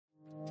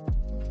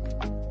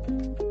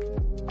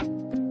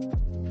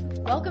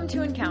Welcome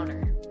to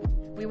Encounter.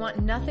 We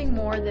want nothing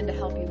more than to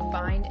help you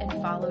find and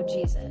follow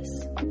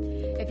Jesus.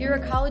 If you're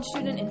a college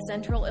student in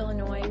Central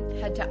Illinois,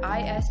 head to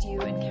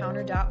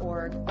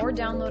isuencounter.org or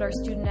download our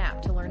student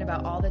app to learn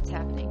about all that's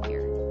happening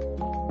here.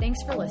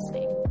 Thanks for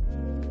listening.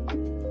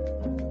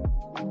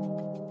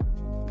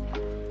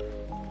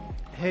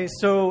 Hey,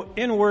 so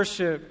in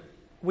worship,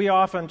 we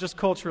often, just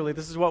culturally,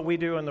 this is what we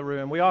do in the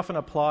room. We often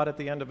applaud at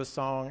the end of a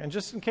song. And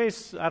just in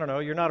case, I don't know,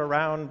 you're not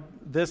around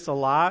this a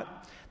lot,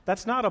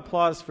 that's not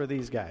applause for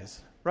these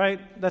guys, right?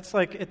 That's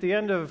like at the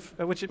end of,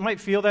 which it might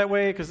feel that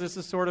way because this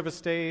is sort of a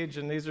stage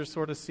and these are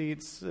sort of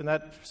seats and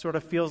that sort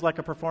of feels like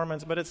a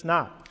performance, but it's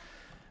not.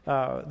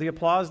 The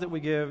applause that we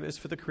give is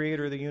for the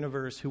creator of the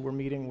universe who we're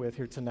meeting with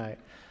here tonight.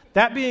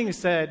 That being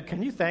said,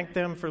 can you thank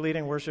them for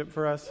leading worship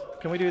for us?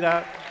 Can we do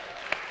that?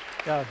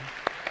 Yeah.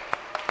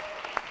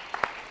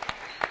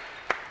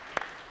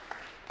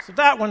 So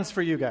that one's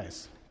for you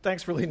guys.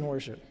 Thanks for leading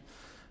worship.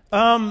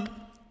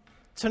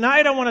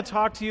 Tonight I want to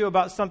talk to you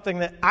about something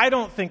that I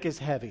don't think is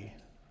heavy.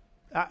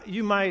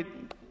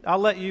 I'll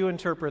let you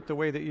interpret the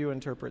way that you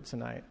interpret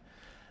tonight.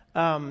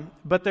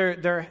 But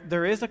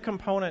there is a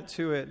component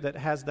to it that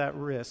has that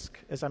risk,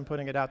 as I'm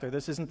putting it out there.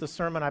 This isn't the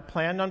sermon I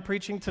planned on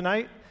preaching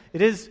tonight.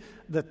 It is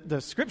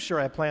the scripture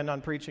I planned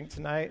on preaching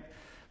tonight.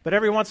 But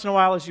every once in a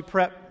while, as you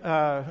prep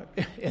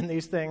in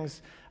these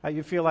things,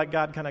 you feel like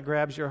God kind of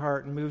grabs your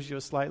heart and moves you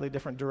a slightly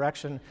different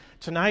direction.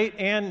 Tonight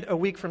and a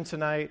week from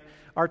tonight,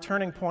 our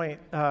turning point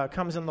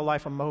comes in the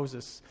life of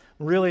Moses.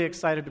 I'm really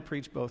excited to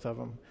preach both of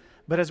them.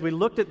 But as we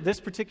looked at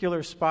this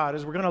particular spot,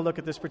 as we're going to look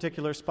at this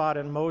particular spot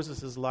in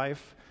Moses'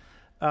 life,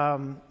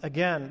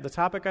 again, the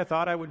topic I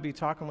thought I would be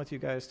talking with you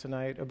guys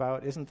tonight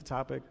about isn't the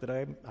topic that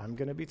I'm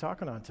going to be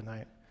talking on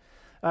tonight.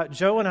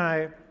 Joe and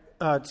I,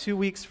 2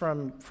 weeks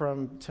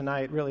from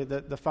tonight, really,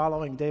 the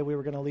following day, we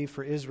were going to leave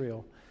for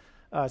Israel.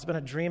 It's been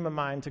a dream of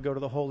mine to go to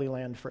the Holy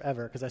Land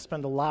forever because I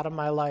spend a lot of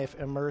my life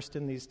immersed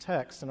in these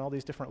texts and all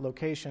these different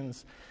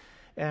locations.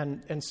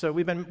 And so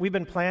we've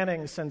been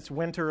planning since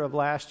winter of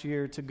last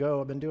year to go.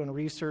 I've been doing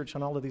research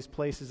on all of these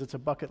places. It's a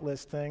bucket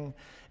list thing.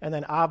 And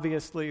then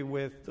obviously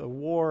with the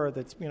war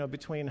that's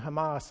between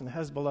Hamas and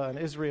Hezbollah and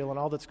Israel and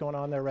all that's going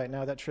on there right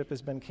now, that trip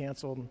has been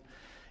canceled.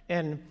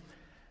 And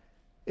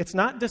it's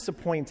not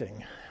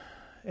disappointing.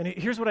 And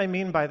here's what I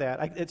mean by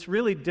that. It's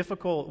really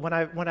difficult when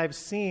I've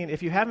seen,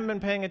 if you haven't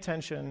been paying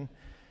attention,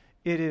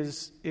 it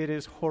is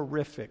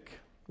horrific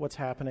what's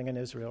happening in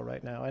Israel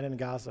right now and in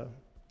Gaza.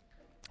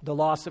 The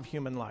loss of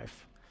human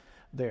life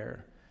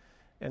there.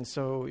 And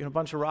so, a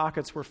bunch of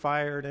rockets were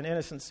fired and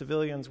innocent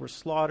civilians were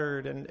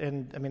slaughtered.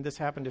 And I mean, this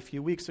happened a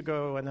few weeks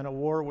ago, and then a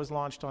war was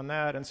launched on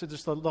that. And so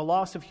just the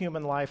loss of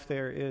human life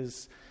there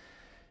is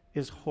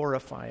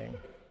horrifying.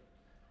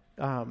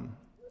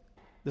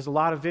 There's a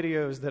lot of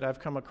videos that I've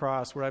come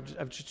across where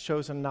I've just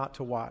chosen not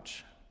to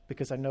watch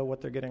because I know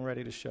what they're getting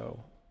ready to show.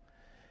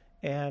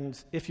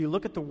 And if you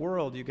look at the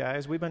world, you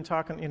guys, we've been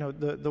talking,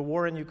 the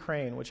war in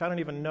Ukraine, which I don't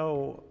even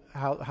know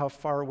how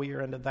far we are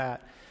into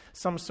that.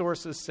 Some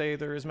sources say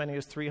there are as many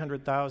as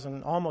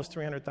 300,000, almost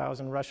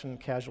 300,000 Russian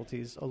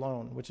casualties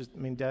alone, which is,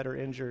 dead or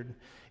injured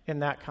in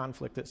that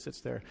conflict that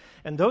sits there.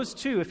 And those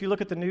two, if you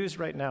look at the news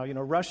right now,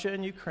 Russia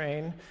and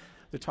Ukraine,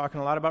 they're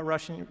talking a lot about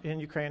Russia and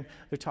Ukraine.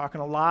 They're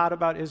talking a lot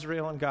about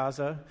Israel and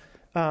Gaza.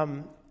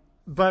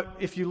 But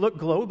if you look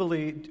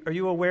globally, are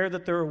you aware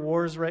that there are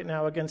wars right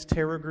now against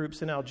terror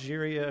groups in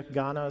Algeria,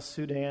 Ghana,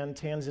 Sudan,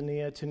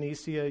 Tanzania,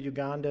 Tunisia,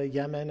 Uganda,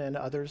 Yemen, and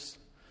others?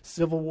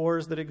 Civil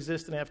wars that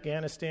exist in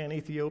Afghanistan,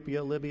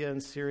 Ethiopia, Libya,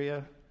 and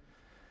Syria.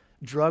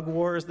 Drug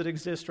wars that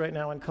exist right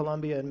now in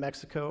Colombia and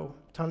Mexico.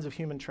 Tons of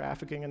human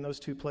trafficking in those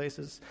two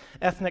places.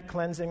 Ethnic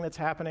cleansing that's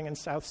happening in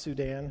South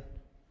Sudan.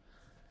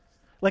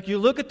 Like you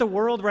look at the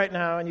world right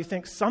now and you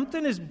think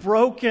something is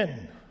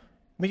broken.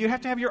 You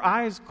have to have your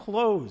eyes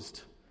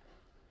closed.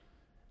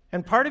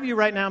 And part of you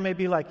right now may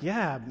be like,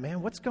 yeah,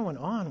 man, what's going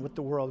on with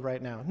the world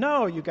right now?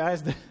 No, you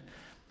guys,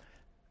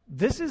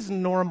 this is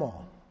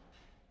normal.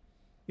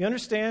 You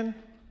understand?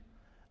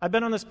 I've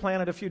been on this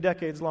planet a few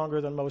decades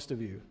longer than most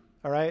of you,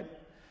 all right?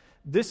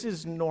 This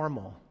is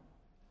normal.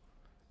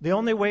 The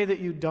only way that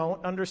you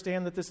don't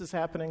understand that this is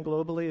happening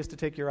globally is to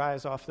take your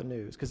eyes off the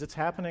news, because it's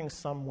happening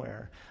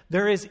somewhere.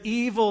 There is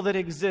evil that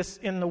exists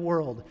in the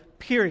world,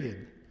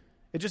 period.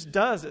 It just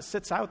does. It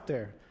sits out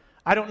there.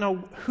 I don't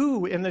know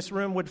who in this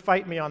room would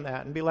fight me on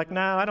that and be like,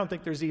 no, I don't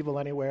think there's evil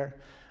anywhere.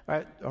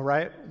 All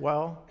right,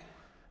 well,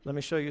 let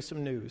me show you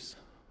some news.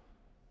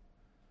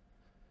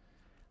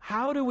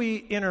 How do we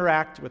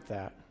interact with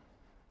that?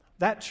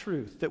 That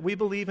truth, that we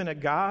believe in a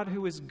God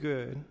who is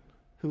good,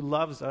 who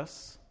loves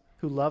us,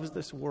 who loves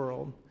this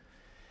world,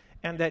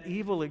 and that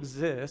evil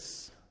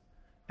exists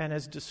and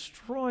is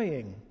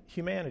destroying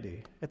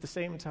humanity at the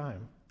same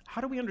time.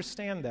 How do we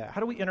understand that?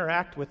 How do we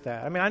interact with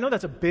that? I know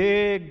that's a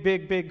big,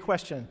 big, big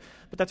question,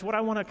 but that's what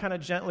I want to kind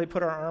of gently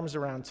put our arms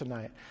around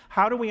tonight.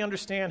 How do we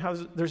understand how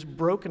there's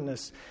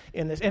brokenness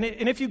in this? And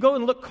if you go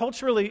and look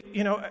culturally,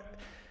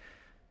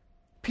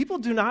 people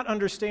do not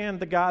understand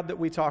the God that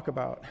we talk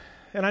about.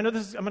 and I know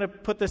I'm going to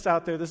put this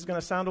out there. This is going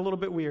to sound a little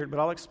bit weird, but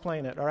I'll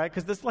explain it, all right?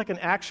 Because this is like an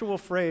actual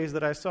phrase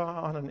that I saw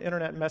on an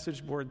internet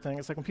message board thing.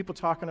 It's like when people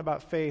talking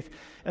about faith,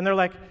 and they're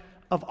like,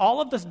 of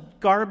all of this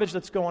garbage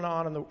that's going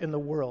on in the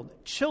world,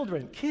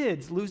 children,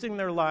 kids losing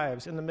their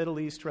lives in the Middle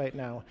East right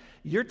now,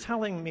 you're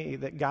telling me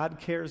that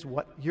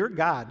your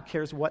God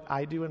cares what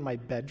I do in my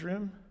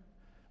bedroom?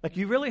 Like,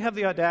 you really have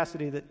the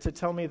audacity to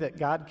tell me that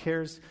God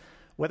cares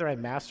whether I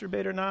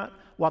masturbate or not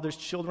while there's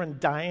children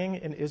dying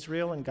in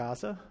Israel and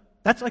Gaza?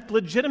 That's like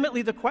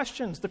legitimately the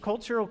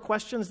cultural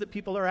questions that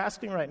people are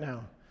asking right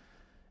now.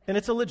 And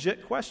it's a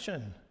legit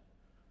question.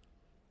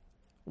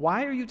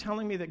 Why are you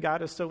telling me that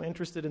God is so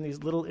interested in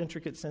these little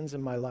intricate sins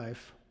in my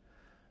life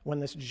when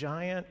this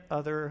giant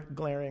other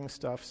glaring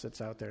stuff sits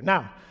out there?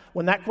 Now,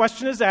 when that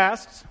question is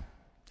asked,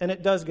 and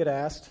it does get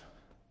asked,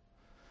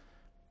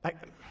 I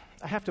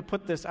have to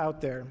put this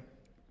out there.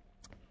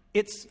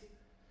 It's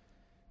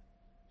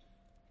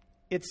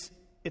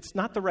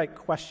not the right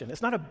question.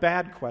 It's not a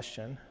bad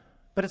question,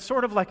 but it's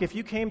sort of like if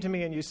you came to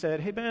me and you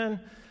said, "Hey,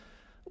 Ben,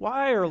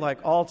 why are like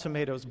all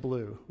tomatoes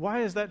blue? Why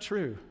is that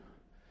true?"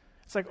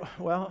 It's like,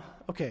 well,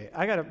 okay,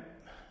 I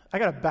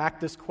gotta back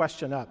this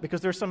question up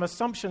because there's some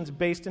assumptions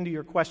based into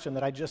your question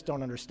that I just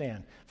don't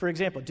understand. For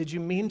example, did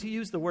you mean to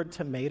use the word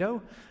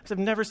tomato? Because I've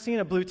never seen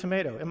a blue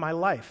tomato in my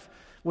life.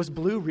 Was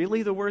blue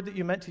really the word that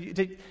you meant to use?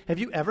 Have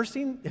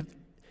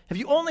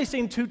you only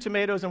seen two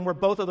tomatoes and were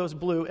both of those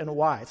blue, and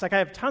why? It's like I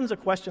have tons of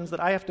questions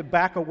that I have to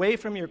back away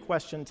from your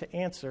question to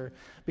answer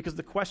because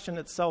the question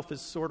itself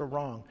is sort of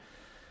wrong.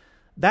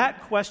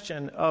 That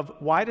question of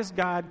why does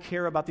God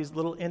care about these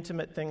little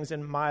intimate things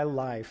in my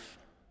life?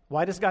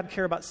 Why does God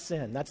care about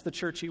sin? That's the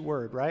churchy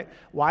word, right?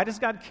 Why does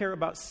God care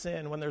about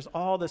sin when there's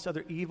all this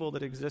other evil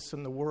that exists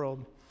in the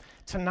world?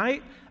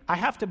 Tonight, I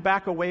have to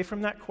back away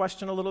from that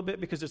question a little bit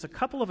because there's a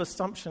couple of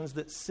assumptions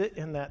that sit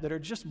in that are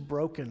just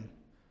broken.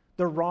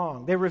 They're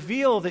wrong. They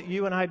reveal that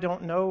you and I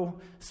don't know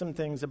some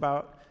things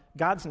about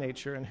God's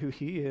nature and who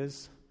He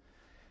is.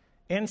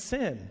 And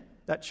sin,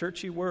 that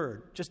churchy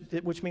word,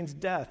 which means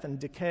death and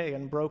decay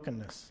and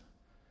brokenness.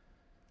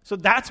 So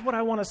that's what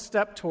I want to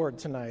step toward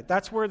tonight.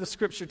 That's where the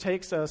Scripture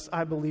takes us,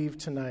 I believe,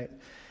 tonight.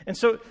 And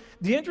so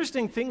the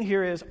interesting thing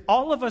here is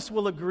all of us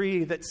will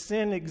agree that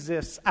sin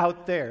exists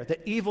out there,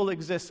 that evil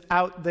exists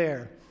out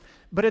there.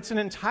 But it's an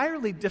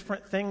entirely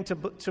different thing to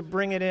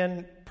bring it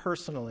in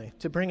personally,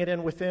 to bring it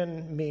in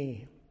within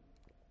me.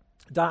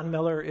 Don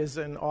Miller is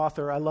an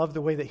author. I love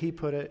the way that he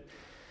put it.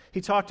 He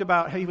talked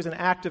about how he was an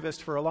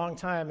activist for a long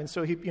time, and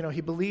so he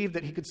believed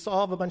that he could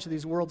solve a bunch of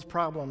these world's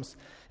problems.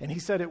 And he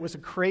said, it was a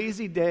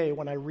crazy day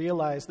when I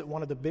realized that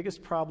one of the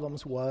biggest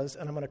problems was,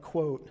 and I'm going to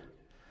quote,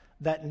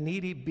 that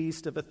needy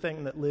beast of a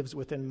thing that lives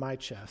within my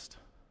chest.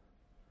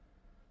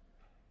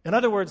 In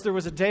other words, there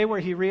was a day where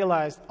he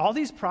realized all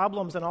these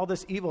problems and all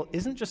this evil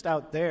isn't just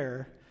out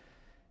there,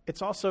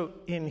 it's also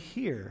in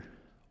here.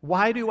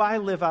 Why do I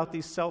live out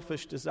these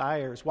selfish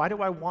desires? Why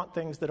do I want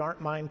things that aren't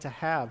mine to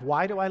have?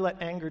 Why do I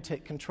let anger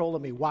take control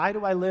of me? Why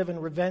do I live in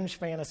revenge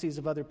fantasies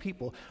of other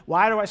people?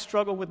 Why do I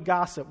struggle with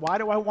gossip? Why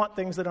do I want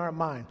things that aren't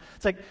mine?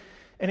 It's like,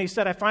 and he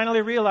said, I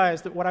finally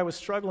realized that what I was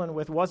struggling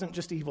with wasn't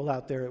just evil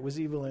out there, it was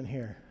evil in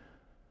here.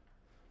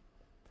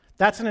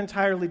 That's an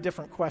entirely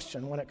different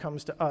question when it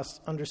comes to us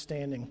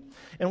understanding.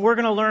 And we're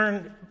going to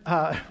learn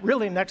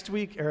really next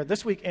week, or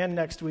this week and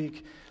next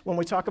week, when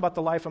we talk about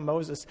the life of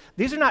Moses.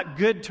 These are not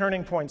good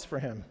turning points for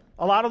him.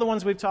 A lot of the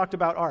ones we've talked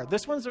about are.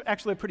 This one's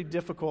actually a pretty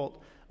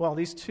difficult, well,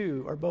 these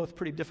two are both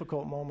pretty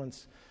difficult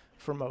moments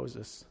for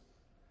Moses.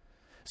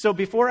 So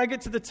before I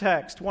get to the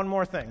text, one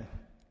more thing.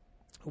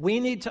 We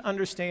need to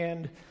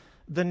understand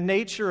the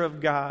nature of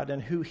God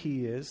and who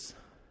He is,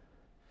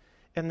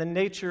 and the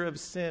nature of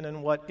sin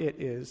and what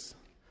it is,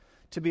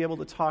 to be able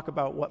to talk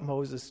about what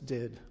Moses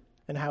did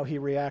and how he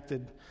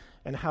reacted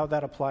and how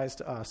that applies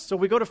to us. So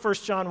we go to 1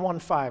 John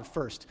 1:5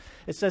 first.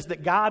 It says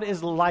that God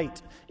is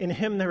light. In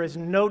Him there is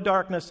no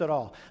darkness at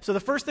all. So the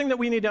first thing that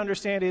we need to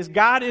understand is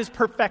God is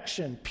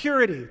perfection,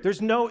 purity.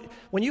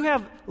 When you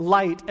have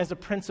light as a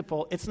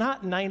principle, it's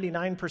not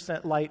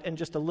 99% light and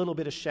just a little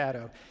bit of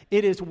shadow.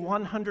 It is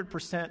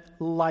 100%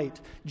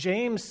 light.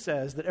 James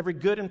says that every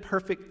good and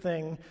perfect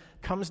thing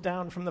comes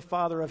down from the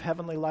Father of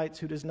heavenly lights,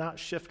 who does not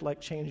shift like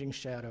changing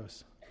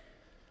shadows.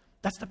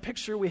 That's the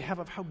picture we have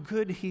of how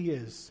good He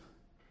is.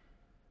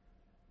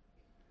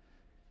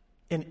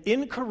 And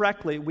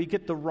incorrectly, we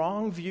get the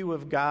wrong view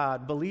of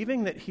God,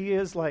 believing that He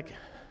is like,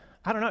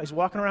 I don't know, He's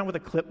walking around with a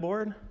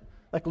clipboard,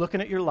 like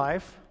looking at your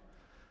life,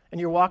 and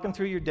you're walking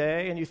through your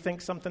day, and you think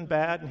something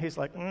bad, and He's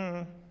like,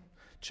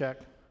 check.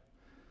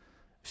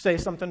 Say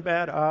something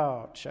bad,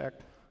 oh, check.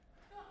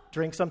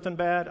 Drink something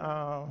bad,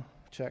 oh,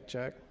 check.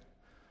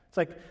 It's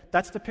like,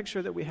 that's the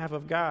picture that we have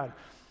of God,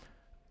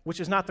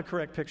 which is not the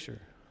correct picture.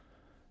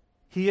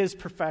 He is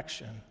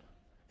perfection.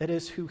 It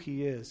is who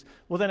He is.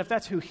 Well, then if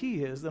that's who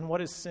He is, then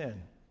what is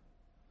sin?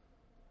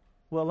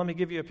 Well, let me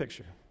give you a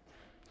picture.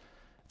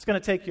 It's going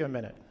to take you a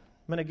minute.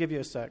 I'm going to give you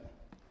a sec.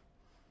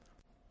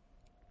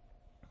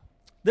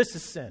 This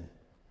is sin.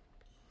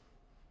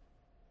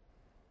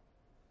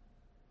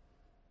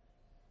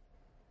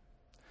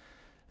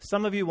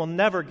 Some of you will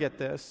never get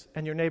this,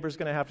 and your neighbor's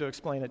going to have to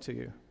explain it to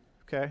you,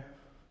 okay?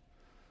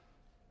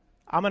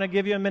 I'm going to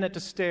give you a minute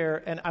to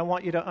stare, and I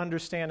want you to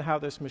understand how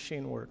this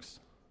machine works.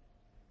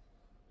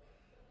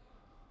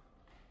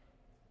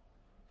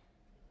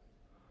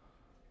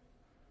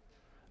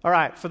 All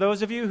right, for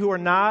those of you who are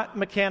not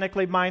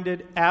mechanically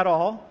minded at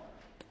all,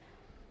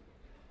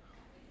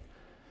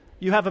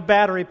 you have a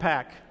battery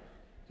pack.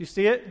 You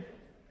see it?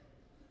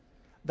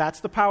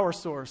 That's the power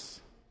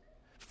source.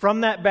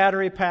 From that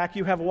battery pack,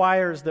 you have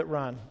wires that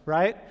run,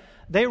 right?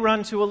 They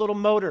run to a little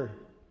motor.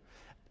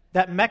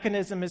 That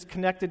mechanism is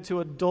connected to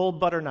a dull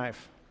butter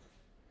knife.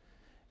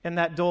 And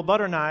that dull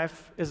butter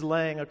knife is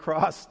laying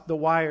across the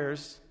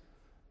wires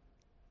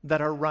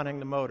that are running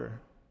the motor.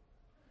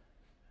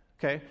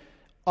 Okay?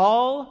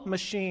 All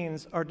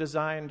machines are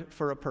designed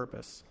for a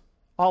purpose.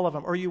 All of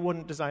them, or you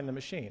wouldn't design the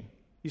machine.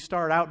 You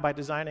start out by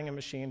designing a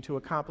machine to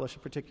accomplish a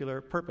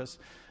particular purpose.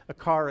 A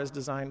car is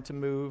designed to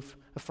move.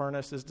 A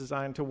furnace is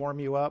designed to warm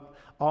you up.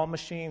 All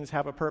machines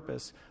have a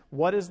purpose.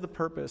 What is the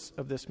purpose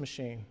of this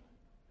machine?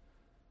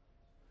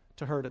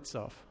 To hurt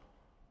itself.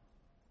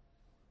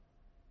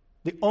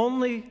 The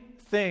only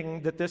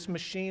thing that this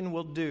machine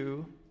will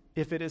do,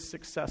 if it is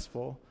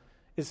successful,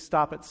 is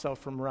stop itself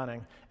from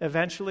running.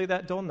 Eventually,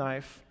 that dull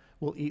knife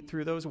will eat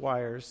through those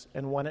wires,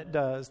 and when it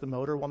does, the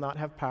motor will not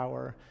have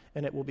power,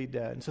 and it will be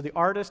dead. And so the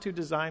artist who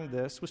designed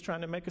this was trying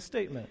to make a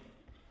statement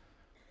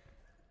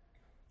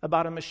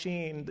about a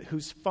machine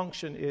whose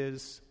function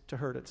is to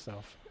hurt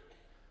itself.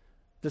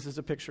 This is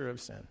a picture of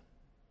sin.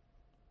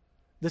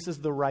 This is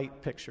the right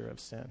picture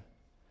of sin.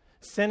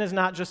 Sin is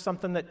not just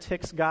something that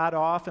ticks God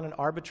off in an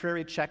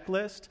arbitrary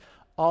checklist.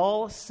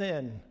 All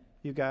sin,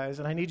 you guys,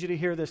 and I need you to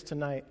hear this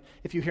tonight.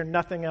 If you hear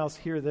nothing else,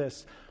 hear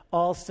this.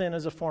 All sin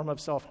is a form of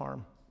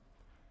self-harm.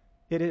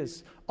 It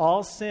is.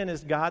 All sin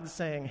is God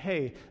saying,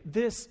 hey,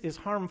 this is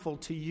harmful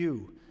to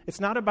you. It's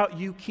not about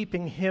you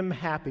keeping him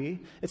happy.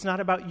 It's not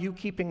about you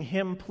keeping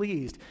him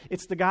pleased.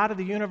 It's the God of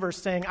the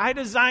universe saying, I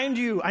designed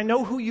you. I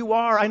know who you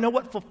are. I know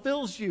what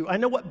fulfills you. I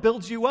know what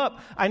builds you up.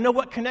 I know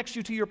what connects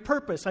you to your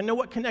purpose. I know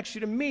what connects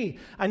you to me.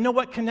 I know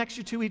what connects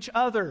you to each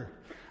other.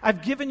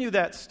 I've given you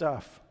that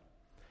stuff.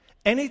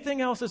 Anything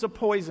else is a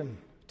poison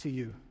to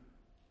you.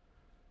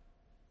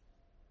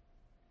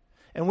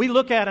 And we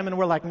look at him and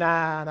we're like,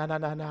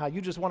 nah,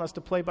 you just want us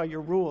to play by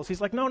your rules.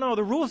 He's like, no,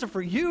 the rules are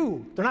for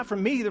you. They're not for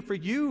me, they're for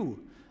you.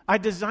 I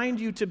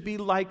designed you to be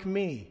like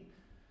me.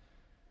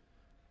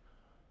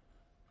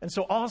 And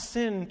so all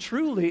sin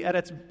truly at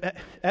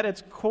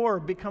its core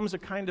becomes a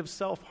kind of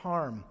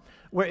self-harm,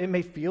 where it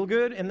may feel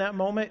good in that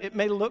moment, it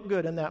may look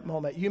good in that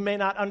moment. You may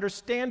not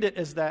understand it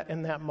as that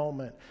in that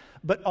moment.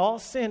 But all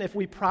sin, if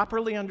we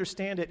properly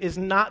understand it, is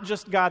not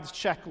just God's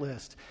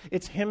checklist.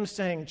 It's him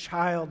saying,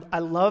 child, I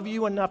love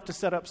you enough to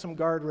set up some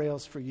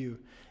guardrails for you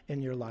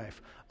in your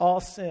life. All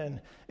sin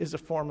is a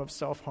form of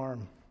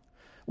self-harm.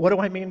 What do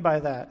I mean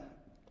by that?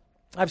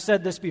 I've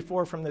said this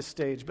before from this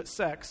stage, but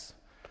sex.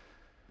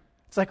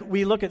 It's like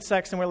we look at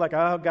sex and we're like,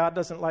 oh, God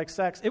doesn't like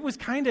sex. It was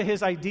kind of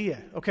his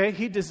idea, okay?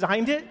 He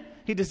designed it.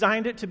 He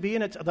designed it to be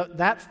in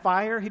that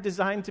fire. He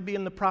designed to be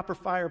in the proper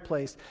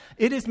fireplace.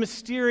 It is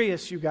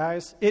mysterious, you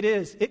guys. It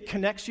is. It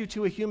connects you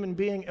to a human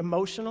being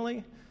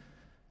emotionally,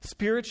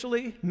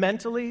 spiritually,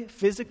 mentally,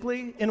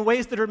 physically, in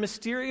ways that are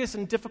mysterious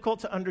and difficult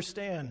to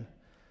understand.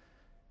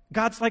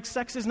 God's like,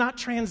 sex is not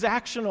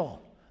transactional.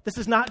 This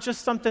is not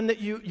just something that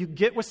you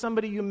get with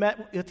somebody you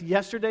met with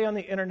yesterday on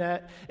the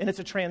internet, and it's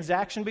a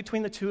transaction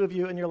between the two of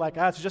you, and you're like,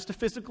 it's just a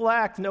physical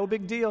act, no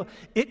big deal.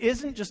 It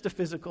isn't just a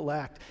physical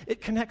act.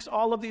 It connects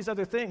all of these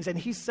other things. And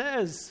he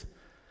says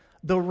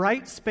the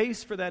right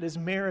space for that is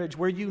marriage,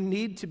 where you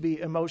need to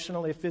be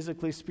emotionally,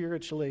 physically,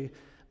 spiritually,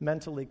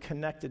 mentally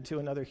connected to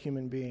another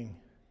human being.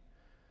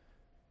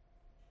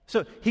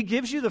 So he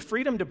gives you the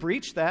freedom to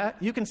breach that.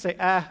 You can say,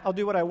 I'll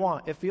do what I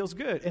want. It feels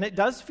good. And it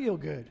does feel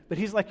good. But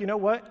he's like, you know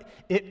what?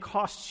 It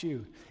costs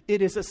you.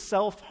 It is a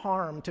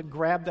self-harm to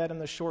grab that in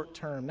the short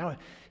term. Now,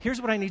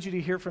 here's what I need you to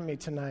hear from me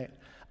tonight.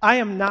 I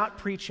am not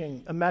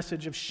preaching a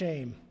message of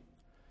shame.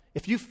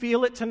 If you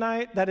feel it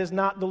tonight, that is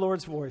not the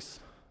Lord's voice.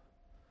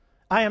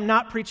 I am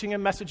not preaching a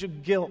message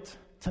of guilt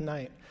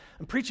tonight.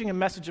 I'm preaching a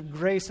message of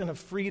grace and of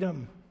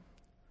freedom.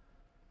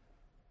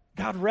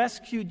 God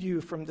rescued you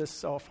from this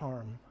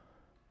self-harm.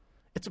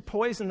 It's a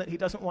poison that he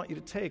doesn't want you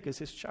to take as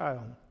his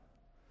child.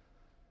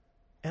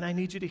 And I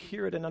need you to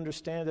hear it and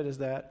understand it as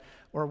that,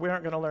 or we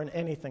aren't going to learn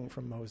anything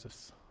from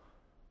Moses.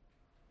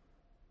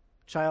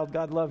 Child,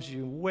 God loves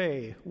you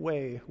way,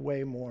 way,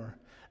 way more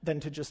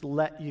than to just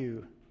let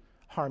you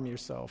harm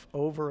yourself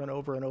over and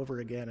over and over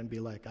again and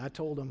be like, I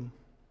told him.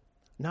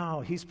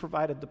 No, he's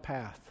provided the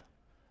path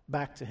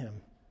back to him.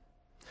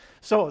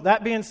 So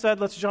that being said,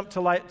 let's jump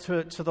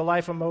to the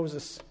life of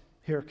Moses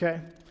here, okay?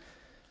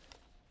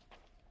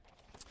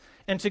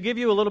 And to give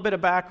you a little bit of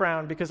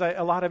background, because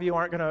a lot of you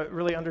aren't going to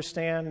really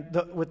understand,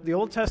 with the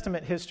Old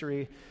Testament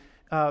history,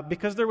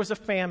 because there was a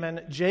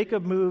famine,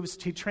 Jacob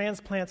he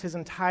transplants his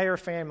entire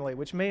family,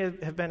 which may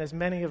have been as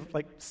many of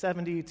like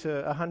 70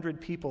 to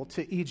 100 people,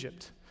 to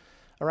Egypt.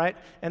 All right?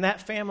 And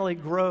that family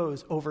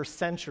grows over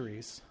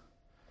centuries.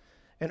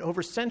 And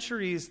over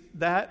centuries,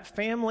 that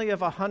family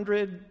of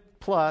 100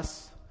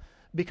 plus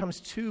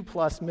becomes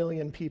 2+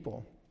 million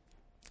people,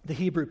 the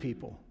Hebrew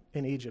people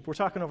in Egypt. We're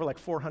talking over like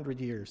 400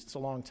 years. It's a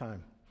long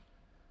time.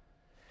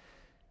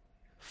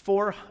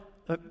 4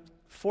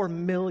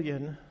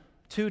 million,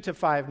 2 to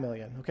 5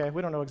 million, okay?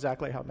 We don't know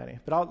exactly how many,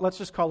 but let's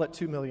just call it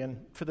 2 million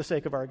for the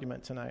sake of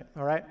argument tonight,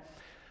 all right?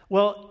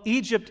 Well,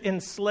 Egypt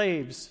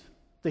enslaves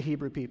the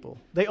Hebrew people.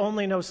 They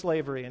only know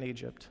slavery in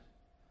Egypt.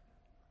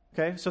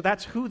 Okay, so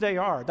that's who they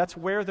are. That's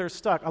where they're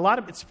stuck.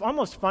 It's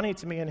almost funny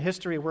to me in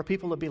history where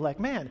people will be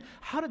like, man,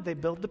 how did they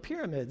build the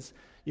pyramids?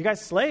 You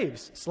guys,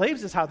 slaves.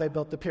 Slaves is how they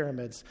built the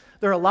pyramids.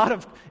 There are a lot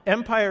of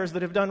empires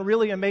that have done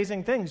really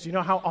amazing things. You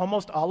know how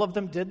almost all of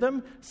them did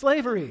them?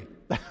 Slavery.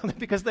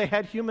 Because they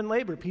had human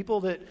labor, people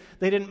that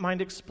they didn't mind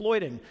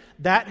exploiting.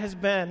 That has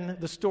been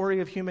the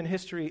story of human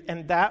history,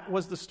 and that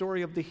was the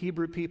story of the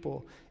Hebrew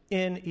people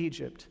in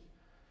Egypt.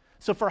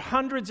 So for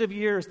hundreds of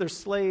years, they're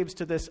slaves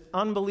to this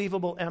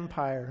unbelievable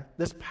empire,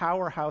 this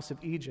powerhouse of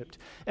Egypt.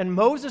 And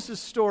Moses'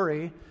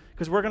 story,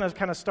 because we're going to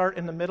kind of start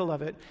in the middle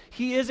of it,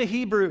 he is a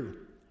Hebrew,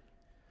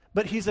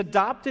 but he's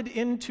adopted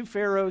into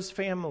Pharaoh's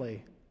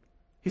family.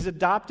 He's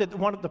adopted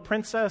the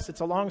princess. It's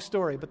a long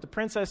story, but the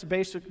princess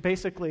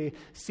basically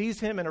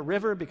sees him in a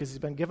river because he's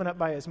been given up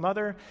by his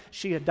mother.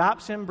 She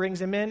adopts him, brings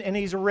him in, and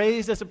he's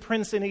raised as a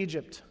prince in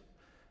Egypt.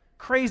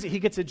 Crazy. He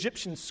gets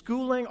Egyptian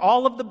schooling,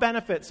 all of the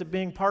benefits of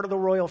being part of the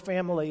royal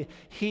family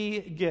he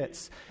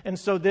gets. And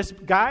so this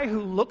guy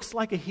who looks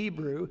like a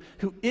Hebrew,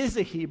 who is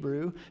a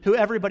Hebrew, who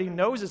everybody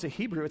knows is a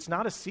Hebrew, it's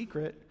not a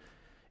secret,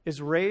 is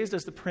raised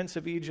as the prince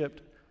of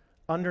Egypt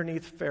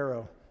underneath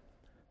Pharaoh.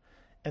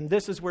 And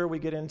this is where we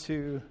get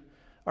into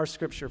our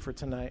scripture for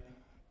tonight.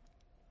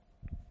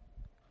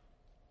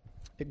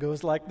 It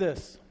goes like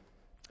this.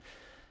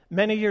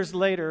 Many years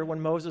later, when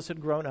Moses had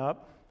grown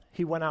up,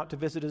 he went out to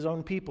visit his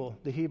own people,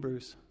 the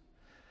Hebrews,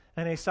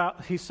 and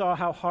he saw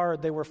how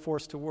hard they were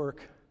forced to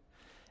work.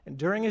 And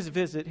during his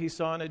visit, he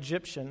saw an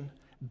Egyptian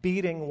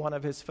beating one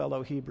of his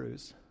fellow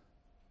Hebrews.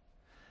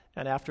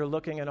 And after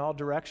looking in all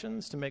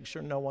directions to make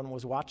sure no one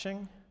was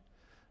watching,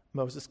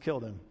 Moses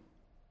killed him,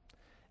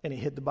 and he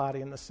hid the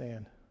body in the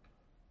sand.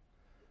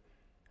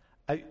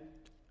 I'm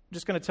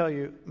just going to tell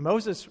you,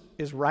 Moses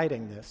is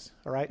writing this,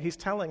 all right? He's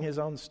telling his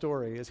own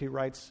story as he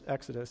writes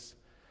Exodus.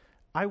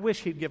 I wish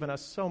he'd given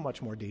us so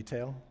much more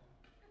detail.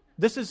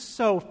 This is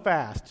so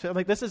fast.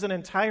 Like, this is an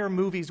entire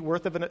movie's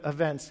worth of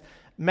events.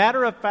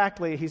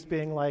 Matter-of-factly, he's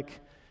being like,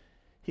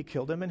 he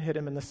killed him and hid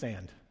him in the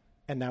sand,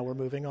 and now we're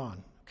moving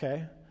on,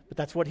 okay? But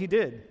that's what he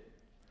did.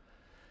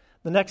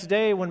 The next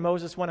day, when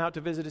Moses went out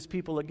to visit his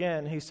people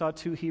again, he saw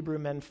 2 Hebrew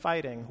men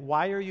fighting.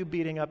 "Why are you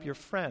beating up your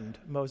friend?"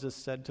 Moses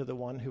said to the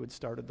one who had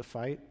started the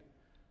fight.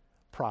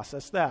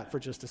 Process that for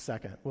just a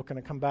second. We're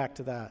going to come back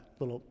to that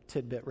little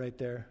tidbit right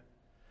there.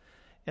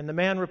 And the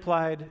man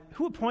replied,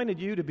 "Who appointed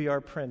you to be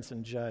our prince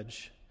and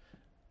judge?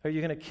 Are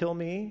you going to kill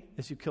me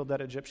as you killed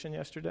that Egyptian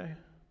yesterday?"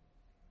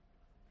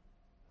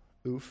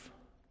 Oof.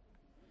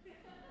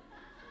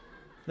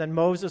 Then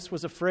Moses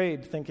was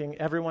afraid, thinking,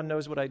 everyone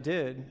knows what I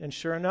did. And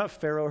sure enough,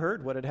 Pharaoh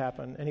heard what had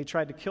happened, and he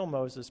tried to kill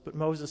Moses. But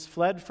Moses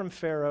fled from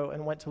Pharaoh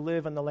and went to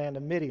live in the land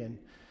of Midian.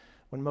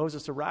 When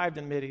Moses arrived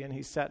in Midian,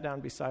 he sat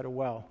down beside a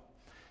well.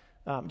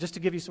 Just to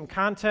give you some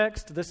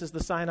context, this is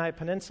the Sinai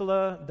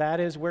Peninsula. That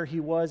is where he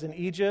was in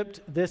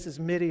Egypt. This is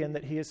Midian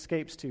that he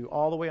escapes to,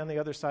 all the way on the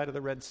other side of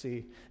the Red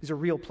Sea. These are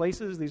real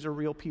places. These are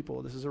real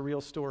people. This is a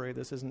real story.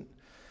 This isn't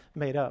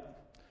made up.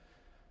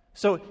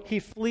 So he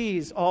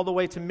flees all the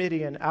way to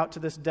Midian, out to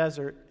this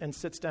desert, and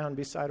sits down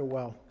beside a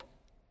well.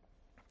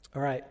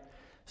 All right.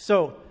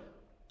 So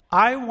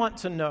I want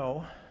to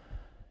know,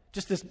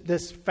 just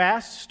this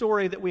fast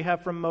story that we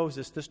have from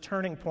Moses, this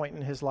turning point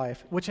in his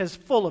life, which is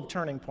full of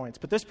turning points.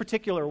 But this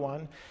particular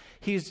one,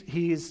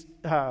 he's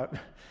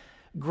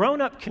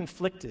grown up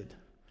conflicted.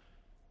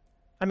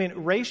 I mean,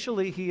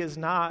 racially, he is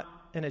not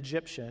an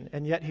Egyptian,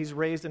 and yet he's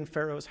raised in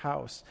Pharaoh's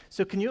house.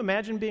 So can you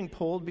imagine being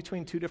pulled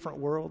between 2 different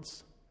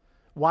worlds?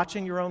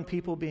 Watching your own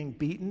people being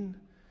beaten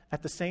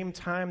at the same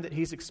time that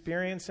he's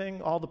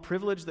experiencing all the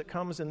privilege that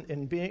comes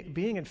in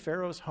being in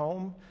Pharaoh's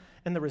home,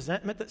 and the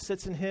resentment that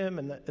sits in him,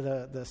 and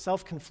the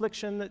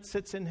self-confliction that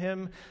sits in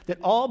him, that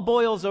all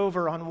boils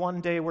over on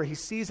one day where he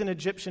sees an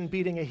Egyptian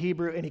beating a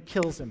Hebrew and he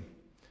kills him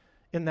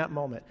in that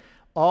moment.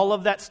 All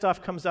of that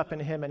stuff comes up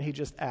in him and he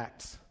just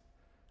acts.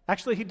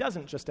 Actually, he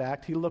doesn't just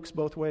act. He looks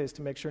both ways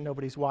to make sure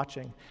nobody's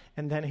watching,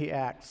 and then he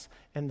acts,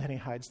 and then he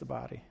hides the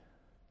body.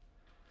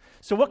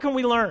 So what can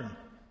we learn?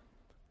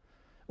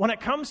 When it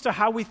comes to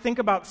how we think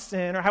about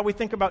sin, or how we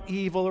think about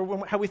evil,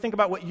 or how we think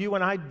about what you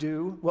and I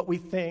do, what we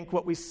think,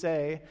 what we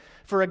say,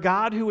 for a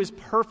God who is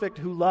perfect,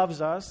 who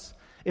loves us,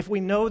 if we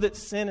know that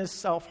sin is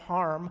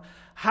self-harm,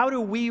 how do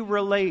we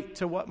relate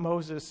to what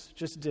Moses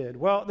just did?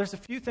 Well, there's a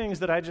few things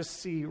that I just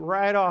see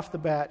right off the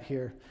bat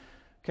here,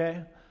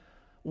 okay?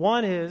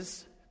 One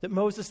is that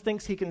Moses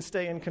thinks he can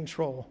stay in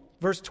control.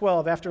 Verse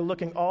 12, after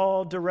looking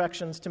all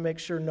directions to make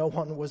sure no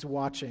one was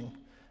watching.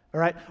 All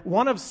right?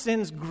 One of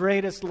sin's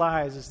greatest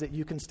lies is that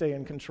you can stay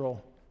in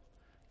control.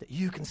 that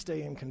you can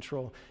stay in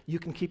control. You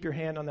can keep your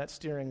hand on that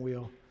steering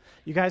wheel.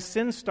 You guys,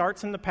 sin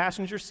starts in the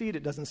passenger seat.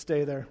 It doesn't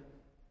stay there.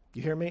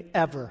 You hear me?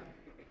 Ever.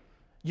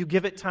 You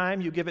give it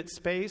time. You give it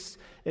space.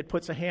 It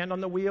puts a hand on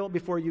the wheel.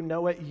 Before you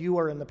know it, you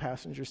are in the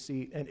passenger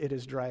seat, and it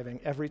is driving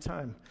every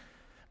time.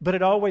 But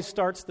it always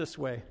starts this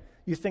way.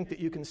 You think that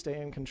you can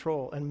stay in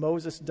control, and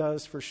Moses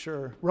does for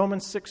sure.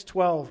 Romans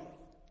 6:12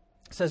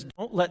 says,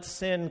 don't let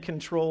sin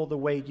control the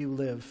way you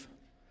live.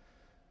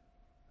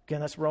 Again,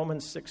 that's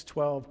Romans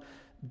 6:12.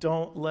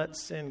 Don't let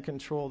sin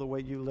control the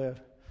way you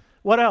live.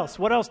 What else?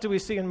 What else do we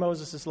see in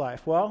Moses'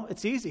 life? Well,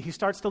 it's easy. He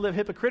starts to live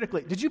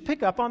hypocritically. Did you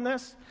pick up on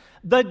this?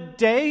 The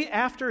day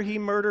after he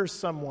murders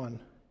someone,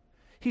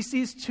 he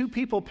sees two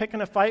people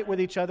picking a fight with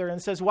each other and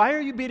says, why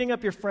are you beating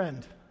up your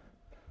friend?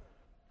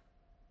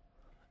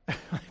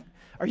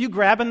 Are you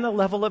grabbing the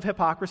level of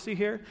hypocrisy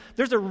here?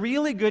 There's a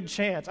really good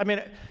chance. I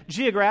mean,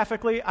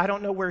 geographically, I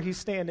don't know where he's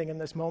standing in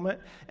this moment,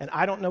 and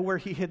I don't know where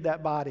he hid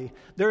that body.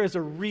 There is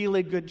a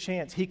really good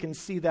chance he can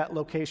see that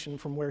location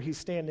from where he's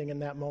standing in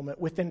that moment.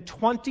 Within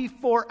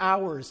 24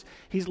 hours,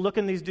 he's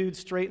looking these dudes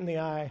straight in the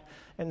eye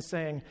and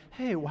saying,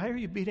 hey, why are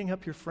you beating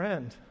up your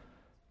friend?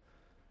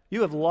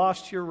 You have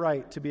lost your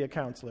right to be a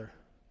counselor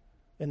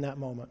in that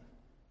moment.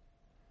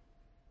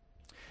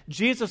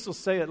 Jesus will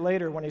say it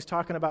later when he's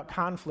talking about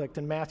conflict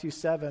in Matthew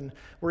 7,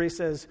 where he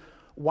says,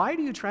 why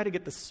do you try to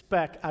get the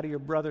speck out of your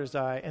brother's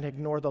eye and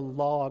ignore the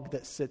log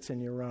that sits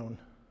in your own?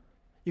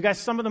 You guys,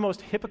 some of the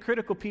most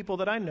hypocritical people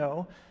that I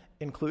know,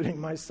 including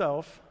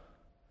myself,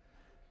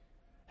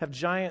 have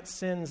giant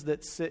sins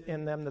that sit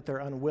in them that they're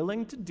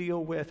unwilling to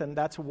deal with, and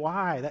that's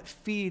why, that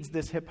feeds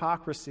this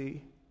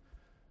hypocrisy.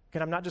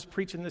 Again, I'm not just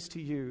preaching this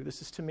to you,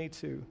 this is to me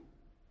too.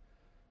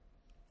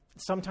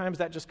 Sometimes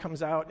that just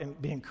comes out in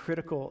being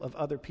critical of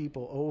other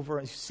people over,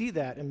 and you see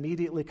that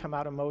immediately come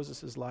out of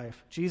Moses'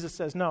 life. Jesus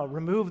says, no,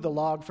 remove the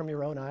log from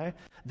your own eye,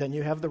 then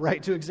you have the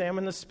right to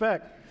examine the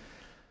speck.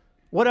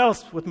 What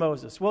else with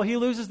Moses? Well, he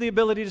loses the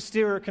ability to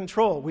steer or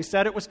control. We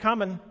said it was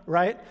coming,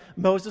 right?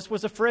 Moses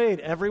was afraid.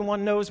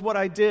 Everyone knows what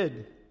I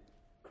did.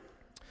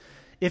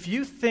 If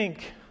you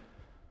think,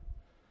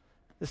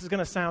 this is going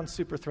to sound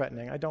super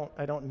threatening. I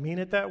don't mean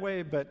it that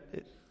way, but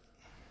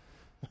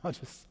I'll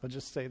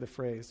just say the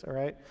phrase, all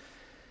right?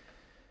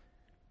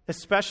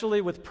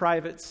 Especially with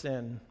private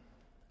sin,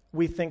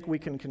 we think we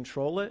can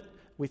control it.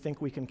 We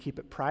think we can keep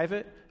it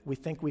private. We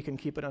think we can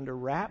keep it under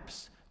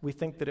wraps. We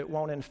think that it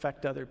won't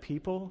infect other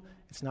people.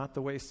 It's not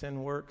the way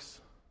sin works.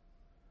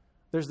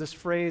 There's this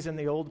phrase in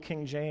the old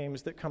King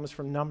James that comes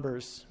from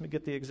Numbers. Let me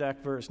get the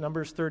exact verse.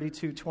 Numbers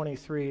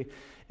 32:23.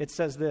 It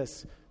says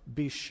this,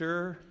 be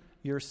sure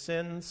your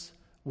sins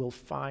will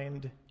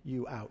find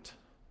you out.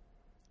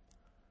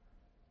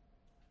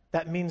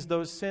 That means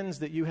those sins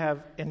that you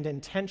have an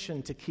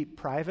intention to keep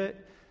private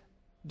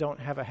don't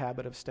have a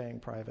habit of staying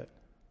private.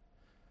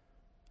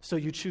 So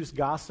you choose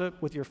gossip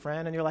with your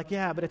friend, and you're like,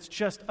 yeah, but it's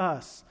just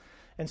us.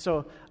 And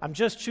so I'm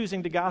just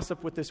choosing to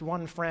gossip with this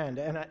one friend,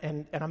 and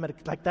I'm gonna,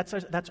 like, that's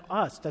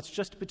us. That's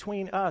just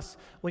between us.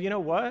 Well, you know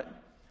what?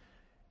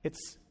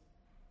 It's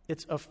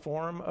a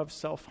form of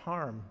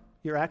self-harm.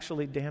 You're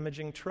actually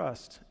damaging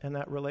trust in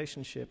that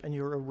relationship, and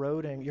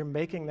you're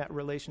making that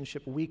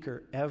relationship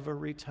weaker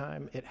every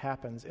time it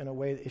happens in a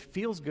way that it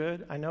feels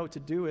good, I know, to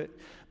do it,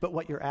 but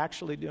what you're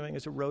actually doing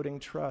is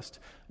eroding trust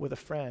with a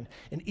friend.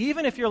 And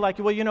even if you're like,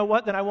 well, you know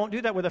what, then I won't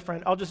do that with a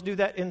friend, I'll just do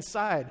that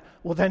inside.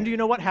 Well, then do you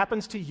know what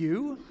happens to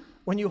you?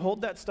 When you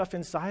hold that stuff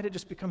inside, it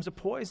just becomes a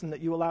poison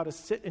that you allow to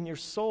sit in your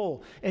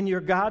soul, and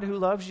your God who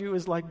loves you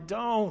is like,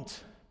 don't.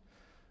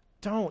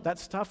 That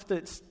stuff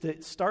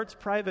that starts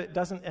private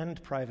doesn't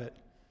end private.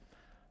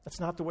 That's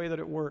not the way that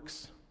it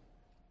works.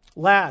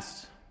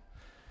 Last,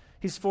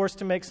 he's forced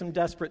to make some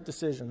desperate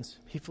decisions.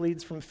 He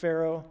flees from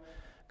Pharaoh,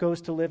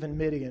 goes to live in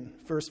Midian,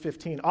 verse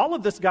 15. All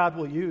of this God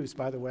will use,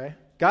 by the way.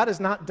 God is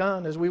not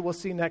done, as we will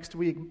see next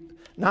week,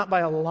 not by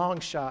a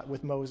long shot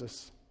with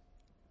Moses.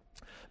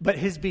 But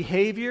his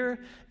behavior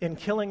in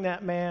killing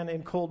that man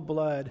in cold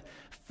blood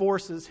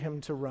forces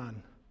him to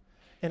run.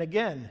 And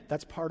again,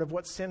 that's part of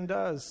what sin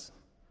does.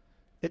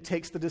 It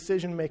takes the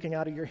decision-making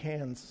out of your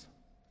hands.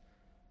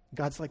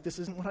 God's like, this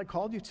isn't what I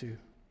called you to.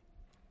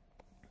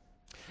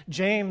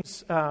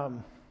 James,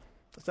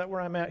 is that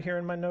where I'm at here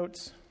in my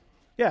notes?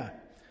 Yeah.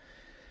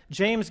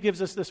 James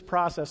gives us this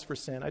process for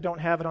sin. I don't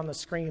have it on the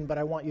screen, but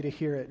I want you to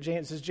hear it.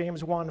 This is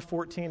James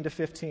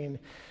 1:14-15.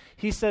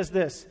 He says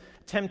this,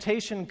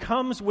 temptation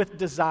comes with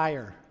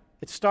desire.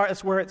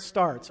 That's where it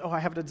starts. Oh, I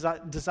have a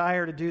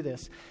desire to do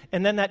this.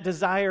 And then that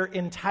desire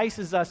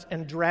entices us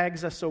and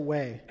drags us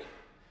away.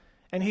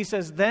 And he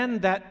says, then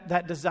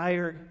that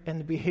desire and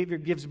the behavior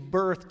gives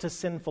birth to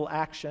sinful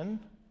action.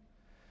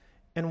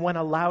 And when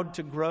allowed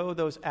to grow,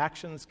 those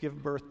actions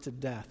give birth to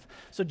death.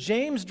 So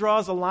James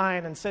draws a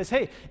line and says,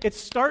 hey, it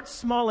starts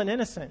small and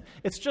innocent.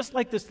 It's just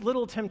like this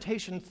little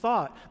temptation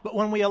thought. But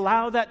when we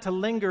allow that to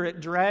linger, it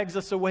drags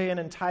us away and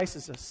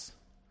entices us.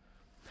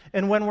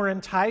 And when we're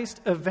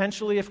enticed,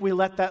 eventually, if we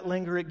let that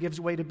linger, it gives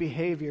way to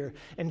behavior.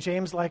 And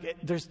James,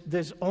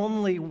 there's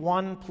only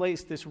one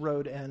place this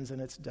road ends,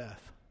 and it's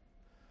death.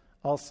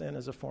 All sin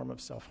is a form of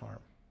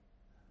self-harm.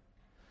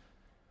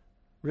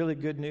 Really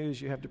good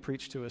news you have to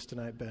preach to us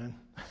tonight, Ben.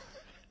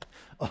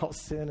 All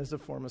sin is a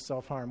form of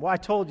self-harm. Well, I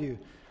told you,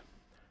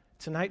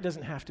 tonight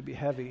doesn't have to be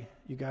heavy,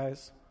 you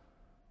guys.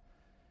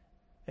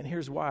 And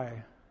here's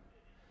why.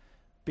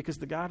 Because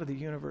the God of the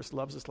universe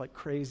loves us like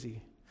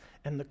crazy,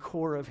 and the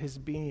core of his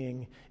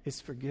being is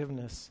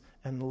forgiveness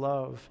and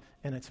love,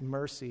 and it's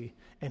mercy,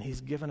 and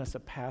he's given us a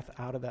path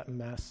out of that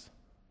mess.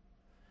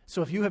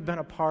 So if you have been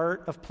a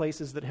part of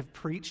places that have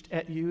preached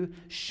at you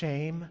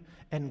shame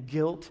and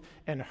guilt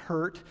and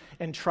hurt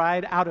and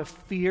tried out of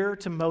fear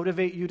to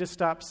motivate you to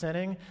stop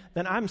sinning,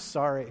 then I'm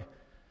sorry.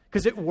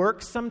 Because it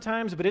works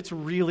sometimes, but it's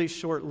really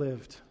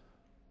short-lived.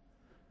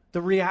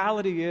 The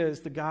reality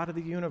is the God of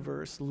the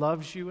universe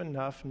loves you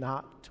enough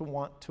not to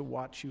want to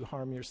watch you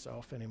harm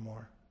yourself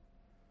anymore.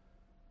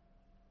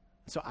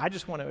 So I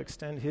just want to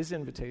extend his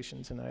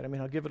invitation tonight. I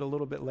mean, I'll give it a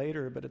little bit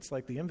later, but it's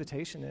like the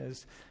invitation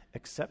is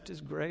accept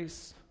his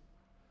grace.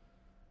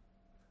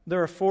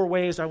 There are 4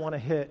 ways I want to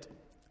hit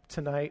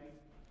tonight.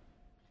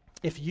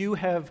 If you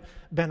have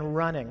been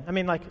running, I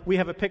mean, like we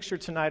have a picture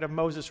tonight of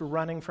Moses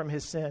running from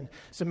his sin.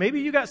 So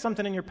maybe you got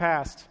something in your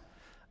past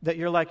that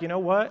you're like, you know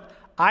what?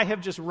 I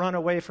have just run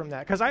away from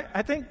that. Because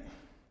I think,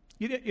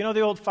 you know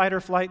the old fight or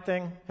flight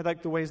thing?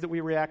 Like the ways that we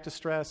react to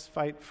stress,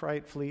 fight,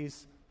 fright,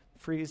 freeze,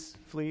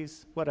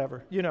 fleas,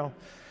 whatever. You know,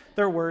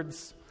 they're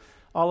words,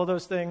 all of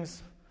those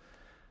things.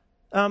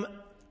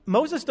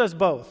 Moses does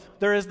both.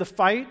 There is the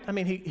fight. I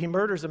mean, he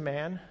murders a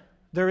man.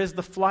 There is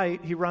the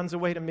flight. He runs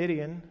away to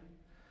Midian.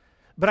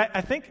 But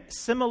I think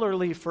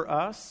similarly for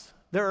us,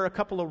 there are a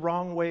couple of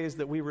wrong ways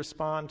that we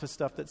respond to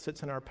stuff that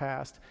sits in our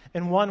past.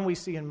 And one we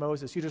see in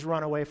Moses. You just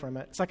run away from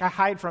it. It's like I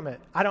hide from it.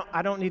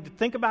 I don't need to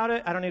think about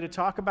it. I don't need to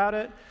talk about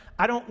it.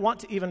 I don't want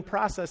to even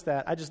process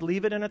that. I just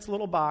leave it in its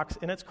little box,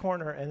 in its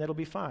corner, and it'll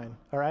be fine.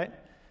 All right?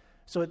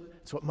 So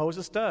it's what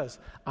Moses does.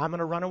 I'm going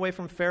to run away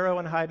from Pharaoh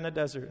and hide in a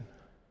desert.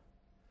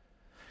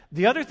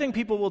 The other thing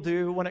people will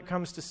do when it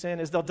comes to sin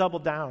is they'll double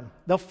down.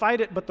 They'll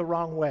fight it, but the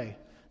wrong way.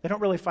 They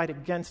don't really fight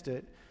against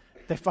it.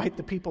 They fight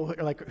the people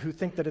who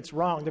think that it's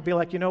wrong. They'll be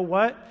like, you know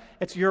what?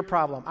 It's your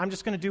problem. I'm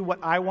just going to do what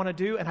I want to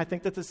do, and I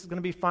think that this is going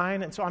to be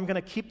fine, and so I'm going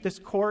to keep this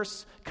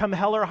course. Come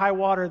hell or high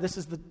water, this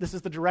is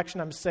the direction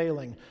I'm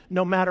sailing,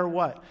 no matter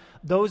what.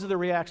 Those are the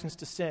reactions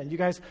to sin. You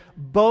guys,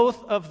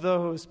 both of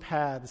those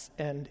paths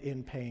end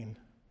in pain.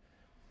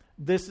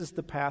 This is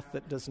the path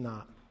that does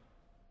not.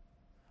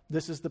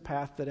 This is the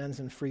path that ends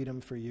in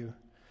freedom for you.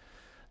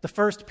 The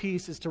first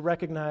piece is to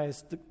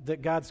recognize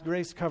that God's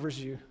grace covers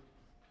you.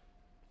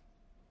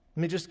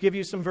 Let me just give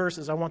you some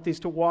verses. I want these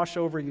to wash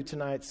over you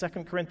tonight.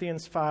 2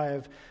 Corinthians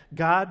 5,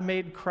 God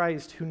made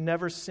Christ, who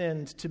never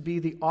sinned, to be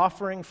the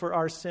offering for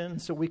our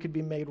sins so we could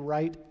be made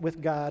right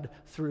with God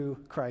through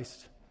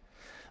Christ.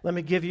 Let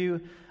me give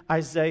you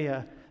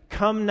Isaiah.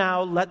 Come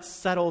now, let's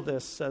settle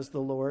this, says the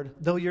Lord.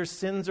 Though your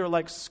sins are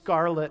like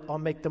scarlet, I'll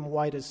make them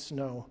white as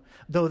snow.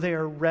 Though they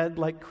are red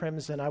like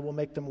crimson, I will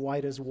make them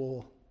white as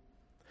wool.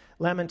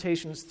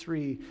 Lamentations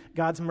 3,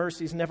 God's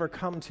mercies never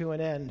come to an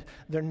end.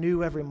 They're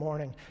new every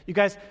morning. You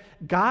guys,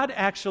 God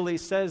actually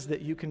says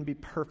that you can be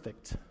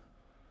perfect.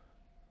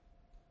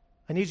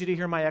 I need you to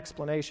hear my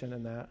explanation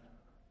in that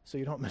so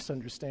you don't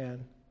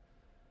misunderstand.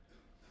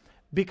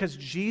 Because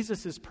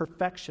Jesus'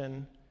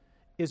 perfection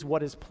is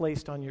what is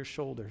placed on your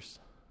shoulders.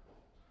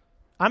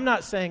 I'm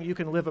not saying you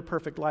can live a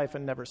perfect life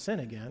and never sin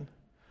again.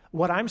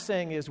 What I'm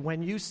saying is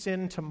when you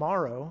sin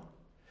tomorrow,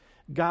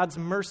 God's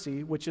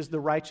mercy, which is the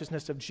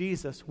righteousness of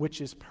Jesus, which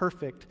is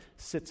perfect,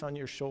 sits on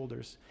your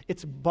shoulders.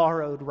 It's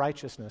borrowed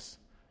righteousness.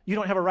 You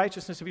don't have a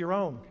righteousness of your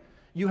own.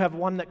 You have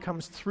one that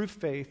comes through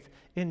faith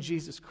in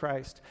Jesus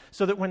Christ.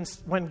 So that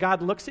when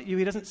God looks at you,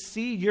 he doesn't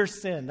see your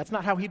sin. That's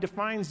not how he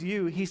defines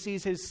you. He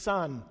sees his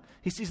Son.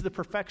 He sees the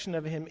perfection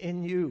of him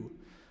in you.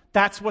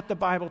 That's what the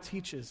Bible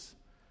teaches.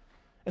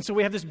 And so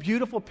we have this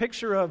beautiful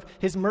picture of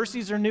his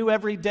mercies are new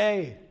every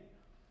day.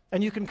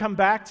 And you can come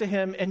back to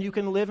him and you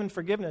can live in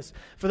forgiveness.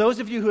 For those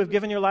of you who have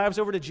given your lives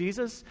over to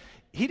Jesus,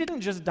 he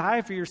didn't just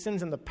die for your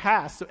sins in the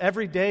past. So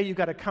every day you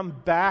got to come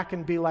back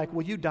and be like,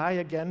 will you die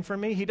again for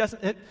me? He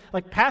doesn't,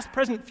 like past,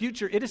 present,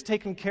 future, it is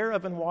taken care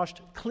of and washed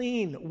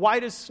clean,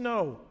 white as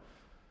snow.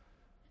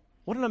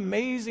 What an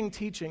amazing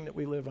teaching that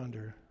we live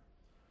under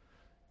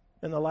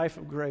in the life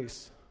of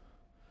grace.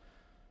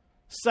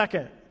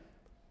 Second,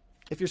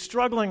 if you're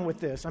struggling with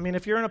this, I mean,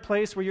 if you're in a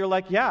place where you're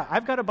like, yeah,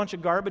 I've got a bunch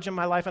of garbage in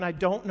my life and I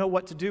don't know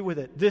what to do with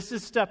it. This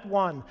is step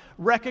one.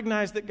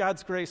 Recognize that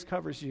God's grace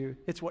covers you.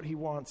 It's what he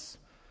wants.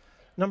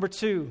 Number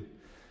 2,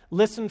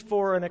 listen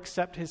for and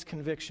accept his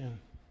conviction.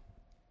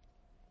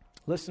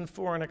 Listen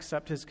for and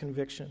accept his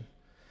conviction.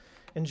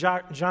 In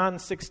John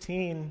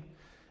 16,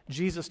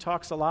 Jesus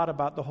talks a lot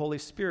about the Holy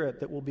Spirit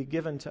that will be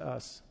given to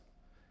us.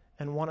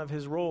 And one of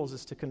his roles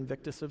is to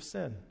convict us of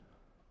sin.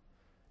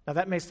 Now,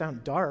 that may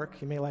sound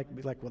dark. You may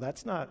be like, well,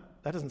 that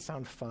doesn't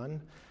sound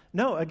fun.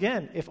 No,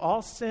 again, if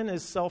all sin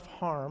is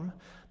self-harm,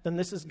 then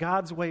this is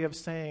God's way of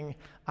saying,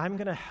 I'm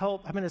going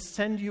to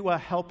send you a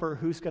helper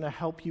who's going to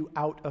help you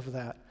out of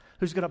that,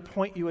 who's going to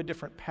point you a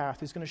different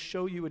path, who's going to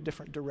show you a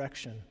different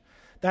direction.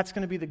 That's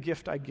going to be the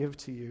gift I give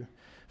to you.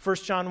 1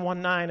 John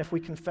 1:9, if we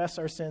confess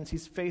our sins,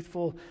 he's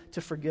faithful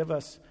to forgive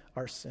us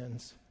our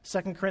sins.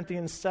 2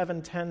 Corinthians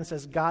 7:10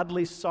 says,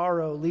 godly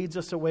sorrow leads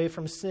us away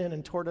from sin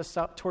and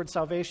toward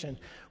salvation.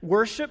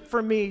 Worship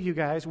for me, you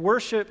guys,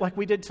 worship like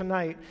we did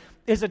tonight,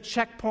 is a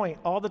checkpoint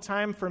all the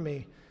time for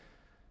me.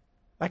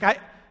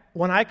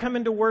 When I come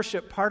into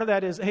worship, part of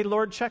that is, hey,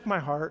 Lord, check my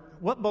heart.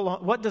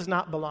 What does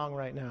not belong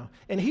right now?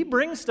 And he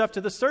brings stuff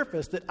to the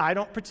surface that I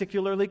don't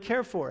particularly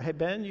care for. Hey,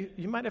 Ben,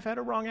 you might have had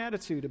a wrong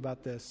attitude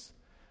about this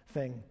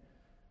thing.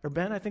 Or,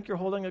 Ben, I think you're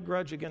holding a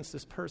grudge against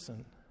this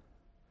person.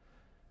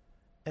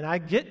 And I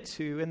get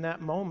to, in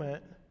that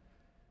moment,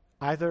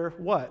 either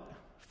what?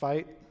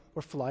 Fight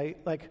or flight,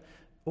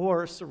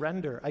 or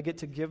surrender. I get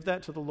to give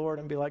that to the Lord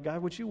and be like,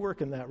 God, would you work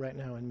in that right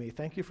now in me?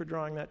 Thank you for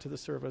drawing that to the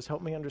surface.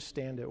 Help me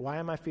understand it. Why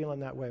am I feeling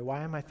that way?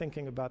 Why am I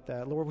thinking about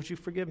that? Lord, would you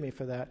forgive me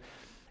for that?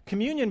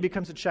 Communion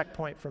becomes a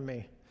checkpoint for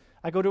me.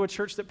 I go to a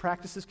church that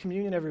practices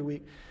communion every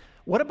week.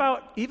 What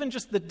about even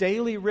just the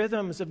daily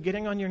rhythms of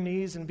getting on your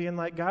knees and being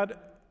like, God,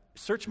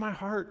 search my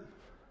heart.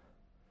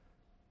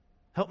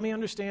 Help me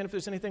understand if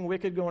there's anything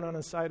wicked going on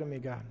inside of me,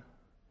 God.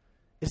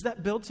 Is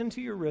that built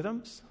into your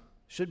rhythms?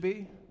 Should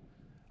be.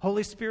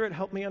 Holy Spirit,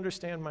 help me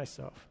understand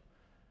myself.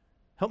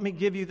 Help me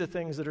give you the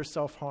things that are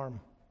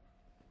self-harm.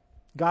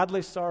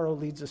 Godly sorrow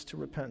leads us to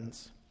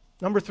repentance.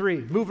 Number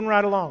 3, moving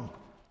right along.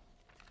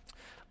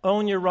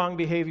 Own your wrong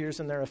behaviors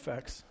and their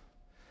effects.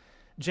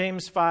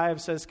 James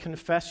 5 says,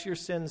 confess your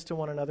sins to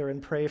one another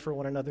and pray for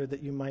one another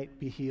that you might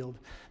be healed.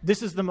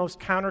 This is the most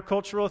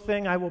countercultural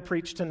thing I will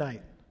preach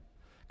tonight.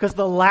 Because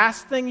the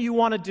last thing you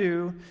want to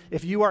do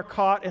if you are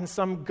caught in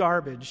some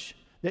garbage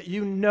that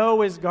you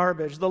know is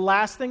garbage, the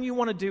last thing you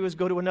want to do is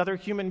go to another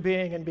human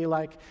being and be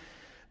like,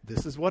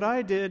 this is what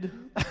I did.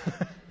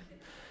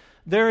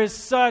 There is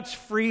such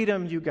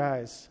freedom, you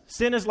guys.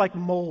 Sin is like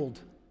mold,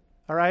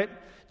 all right?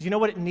 Do you know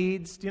what it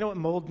needs? Do you know what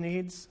mold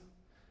needs?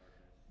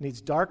 It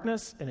needs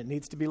darkness, and it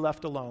needs to be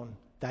left alone.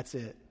 That's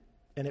it.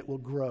 And it will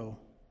grow.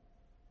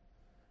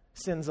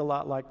 Sin's a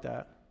lot like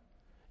that.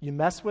 You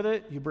mess with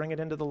it, you bring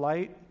it into the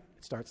light,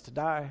 it starts to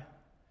die.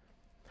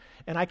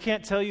 And I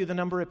can't tell you the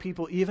number of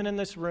people, even in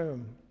this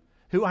room,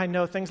 who I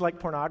know things like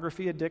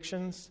pornography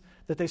addictions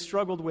that they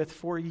struggled with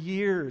for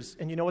years.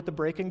 And you know what the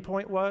breaking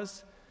point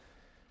was?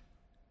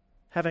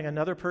 Having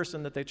another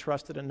person that they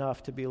trusted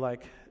enough to be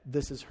like,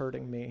 this is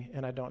hurting me,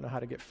 and I don't know how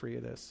to get free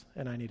of this,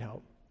 and I need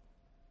help.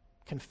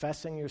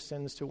 Confessing your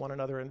sins to one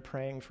another and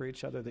praying for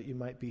each other that you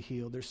might be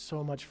healed. There's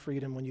so much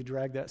freedom when you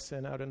drag that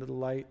sin out into the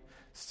light.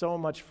 So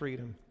much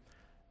freedom.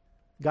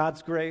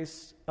 God's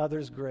grace,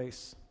 others'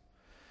 grace.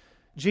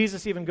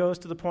 Jesus even goes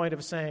to the point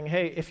of saying,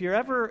 hey, if you're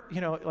ever,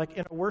 like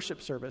in a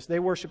worship service, they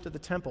worshiped at the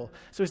temple.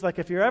 So he's like,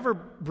 if you're ever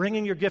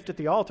bringing your gift at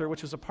the altar,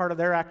 which was a part of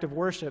their act of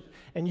worship,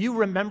 and you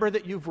remember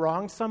that you've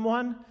wronged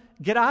someone,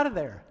 get out of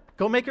there.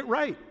 Go make it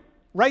right.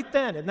 Right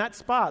then, in that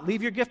spot.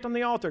 Leave your gift on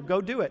the altar.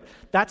 Go do it.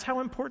 That's how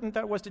important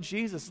that was to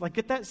Jesus. Like,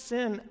 get that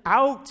sin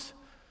out.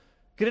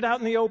 Get it out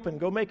in the open.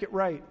 Go make it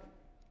right.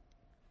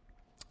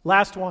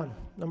 Last one,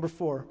 number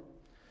 4.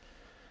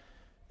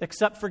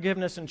 Accept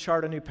forgiveness and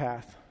chart a new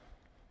path.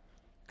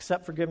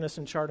 Accept forgiveness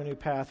and chart a new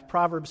path.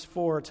 Proverbs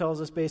 4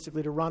 tells us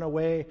basically to run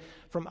away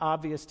from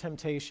obvious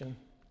temptation.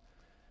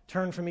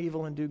 Turn from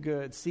evil and do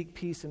good. Seek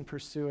peace and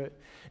pursue it.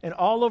 And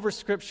all over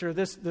Scripture,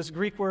 this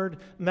Greek word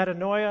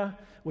metanoia,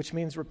 which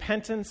means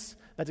repentance,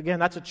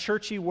 that's a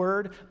churchy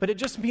word, but it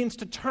just means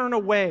to turn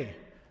away.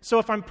 So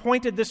if I'm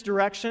pointed this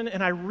direction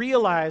and I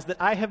realize that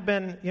I have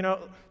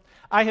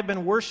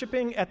been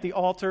worshiping at the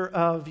altar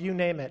of, you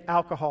name it,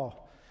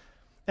 alcohol,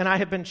 and I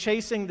have been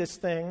chasing this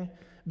thing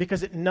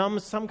because it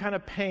numbs some kind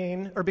of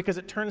pain, or because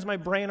it turns my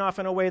brain off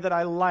in a way that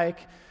I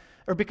like,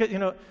 or because,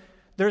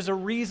 there's a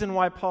reason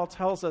why Paul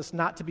tells us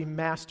not to be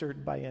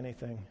mastered by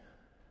anything.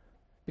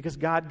 Because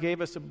God gave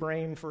us a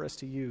brain for us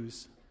to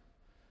use.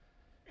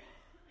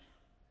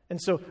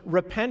 And so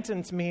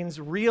repentance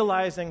means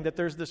realizing that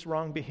there's this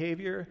wrong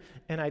behavior,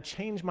 and I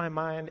change my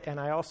mind, and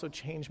I also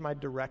change my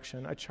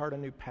direction. I chart a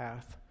new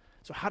path.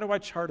 So how do I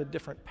chart a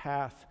different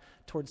path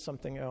towards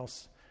something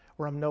else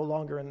where I'm no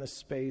longer in this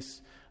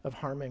space of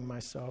harming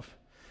myself?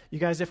 You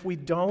guys, if we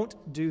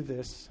don't do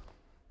this,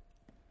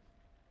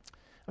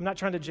 I'm not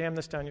trying to jam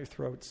this down your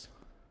throats,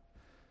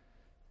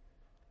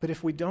 but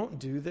if we don't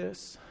do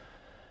this,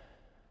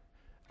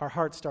 our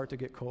hearts start to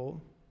get cold.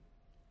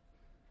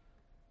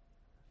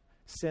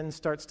 Sin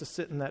starts to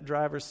sit in that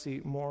driver's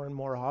seat more and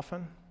more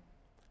often,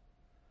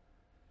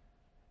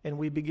 and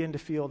we begin to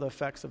feel the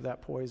effects of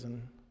that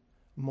poison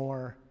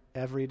more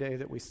every day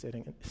that we sit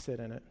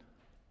in it.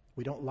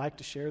 We don't like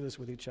to share this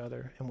with each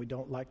other, and we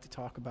don't like to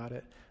talk about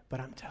it, but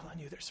I'm telling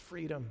you, there's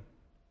freedom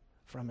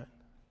from it.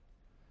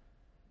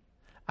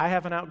 I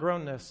haven't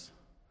outgrown this.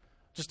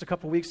 Just a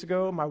couple weeks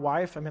ago, my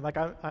wife,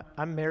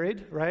 I'm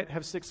married, right?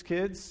 Have 6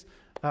 kids,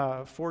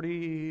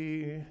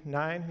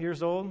 49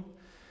 years old.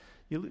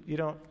 You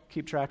don't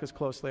keep track as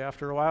closely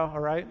after a while, all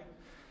right?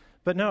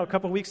 But no, a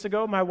couple weeks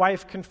ago, my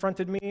wife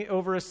confronted me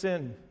over a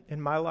sin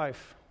in my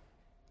life.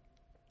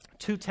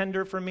 Too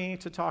tender for me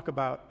to talk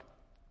about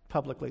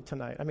publicly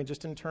tonight. I mean,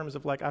 just in terms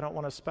of like, I don't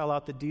want to spell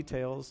out the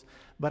details,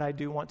 but I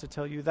do want to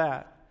tell you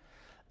that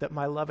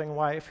my loving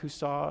wife who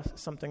saw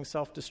something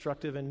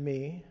self-destructive in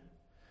me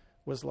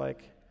was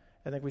like,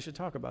 I think we should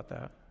talk about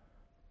that.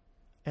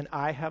 And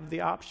I have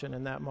the option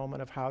in that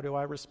moment of how do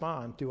I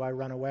respond? Do I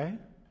run away?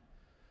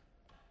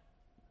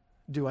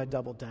 Do I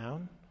double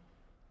down?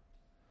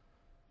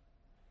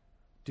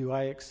 Do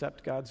I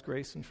accept God's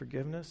grace and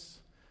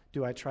forgiveness?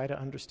 Do I try to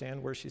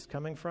understand where she's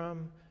coming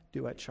from?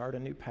 Do I chart a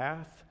new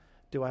path?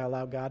 Do I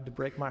allow God to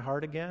break my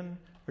heart again?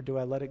 Or do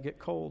I let it get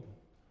cold?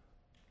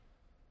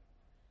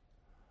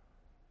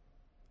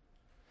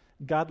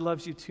 God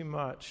loves you too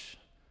much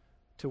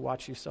to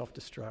watch you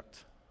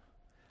self-destruct.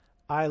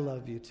 I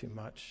love you too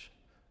much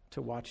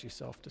to watch you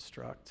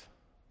self-destruct.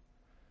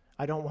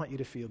 I don't want you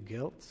to feel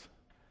guilt.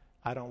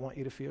 I don't want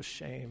you to feel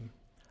shame.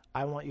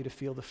 I want you to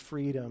feel the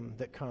freedom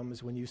that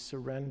comes when you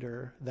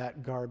surrender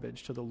that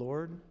garbage to the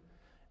Lord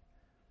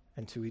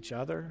and to each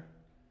other,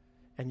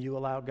 and you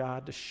allow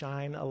God to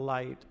shine a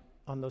light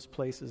on those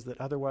places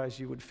that otherwise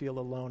you would feel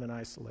alone and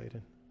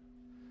isolated.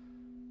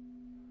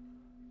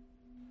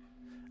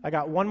 I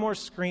got one more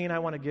screen I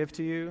want to give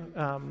to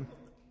you.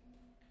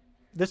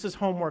 This is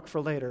homework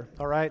for later,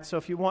 all right? So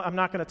if you want, I'm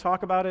not going to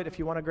talk about it. If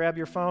you want to grab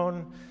your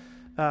phone,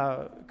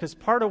 because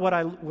part of what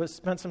I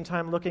spent some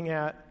time looking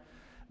at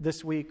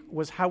this week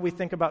was how we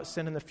think about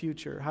sin in the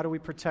future. How do we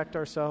protect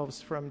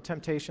ourselves from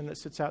temptation that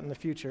sits out in the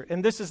future?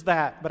 And this is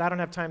that, but I don't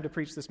have time to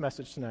preach this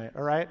message tonight,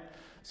 all right?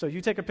 So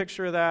you take a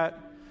picture of that,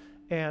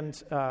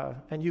 and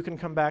you can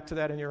come back to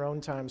that in your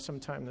own time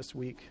sometime this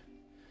week.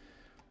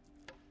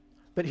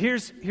 But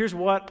here's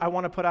what I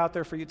want to put out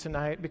there for you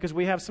tonight, because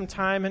we have some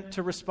time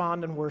to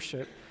respond and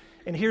worship.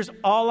 And here's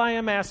all I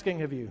am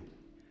asking of you: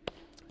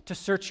 to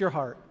search your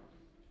heart,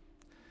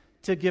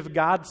 to give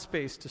God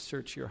space to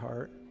search your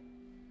heart,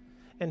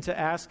 and to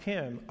ask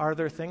Him, are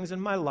there things in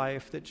my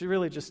life that you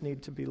really just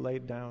need to be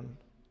laid down?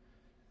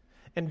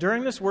 And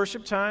during this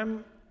worship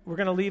time, we're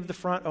going to leave the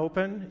front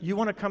open. You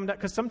want to come down,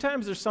 because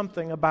sometimes there's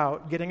something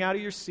about getting out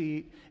of your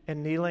seat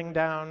and kneeling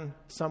down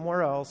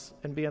somewhere else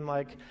and being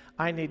like,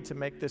 I need to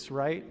make this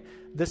right.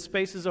 This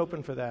space is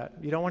open for that.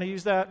 You don't want to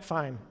use that?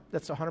 Fine.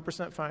 That's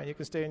 100% fine. You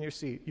can stay in your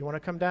seat. You want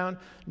to come down?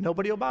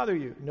 Nobody will bother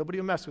you. Nobody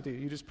will mess with you.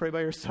 You just pray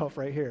by yourself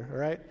right here, all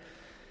right?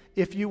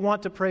 If you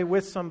want to pray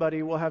with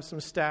somebody, we'll have some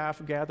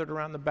staff gathered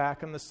around the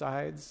back and the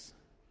sides.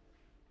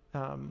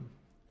 And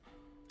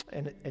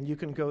you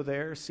can go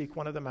there, seek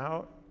one of them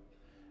out,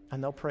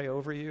 and they'll pray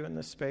over you in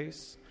this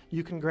space.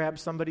 You can grab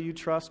somebody you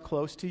trust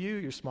close to you,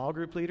 your small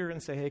group leader,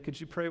 and say, hey,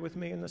 could you pray with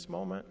me in this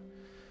moment?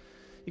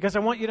 Because I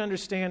want you to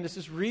understand this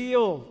is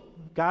real.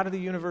 God of the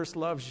universe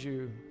loves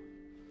you,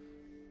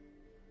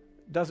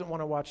 doesn't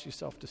want to watch you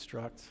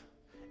self-destruct.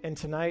 And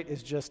tonight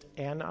is just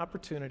an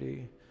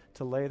opportunity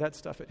to lay that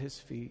stuff at His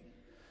feet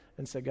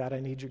and say, God,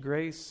 I need your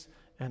grace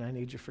and I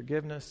need your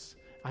forgiveness.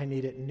 I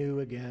need it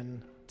new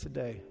again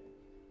today.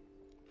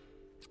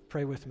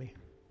 Pray with me.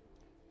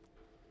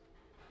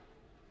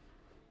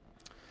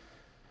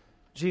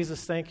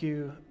 Jesus, thank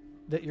you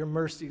that your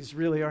mercies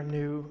really are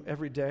new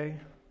every day,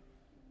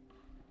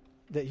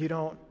 that you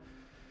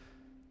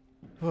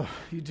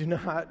do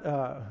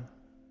not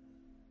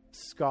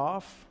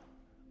scoff,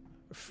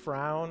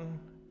 frown,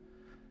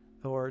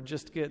 or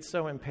just get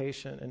so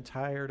impatient and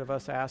tired of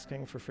us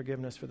asking for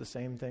forgiveness for the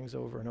same things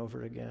over and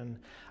over again.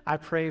 I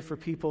pray for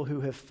people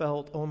who have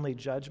felt only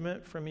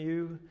judgment from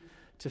you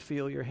to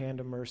feel your hand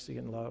of mercy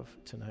and love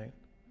tonight.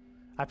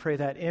 I pray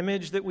that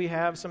image that we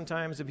have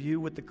sometimes of you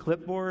with the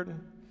clipboard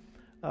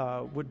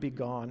would be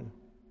gone.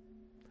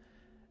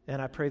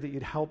 And I pray that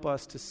you'd help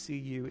us to see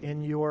you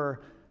in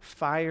your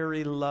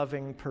fiery,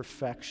 loving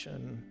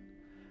perfection,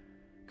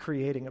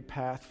 creating a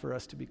path for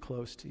us to be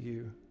close to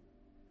you.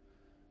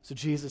 So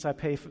Jesus, I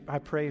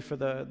pray for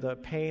the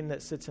pain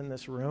that sits in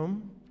this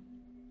room,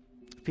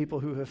 people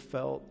who have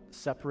felt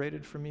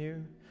separated from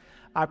you.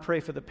 I pray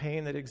for the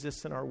pain that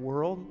exists in our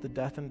world, the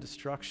death and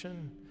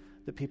destruction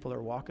that people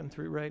are walking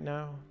through right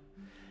now.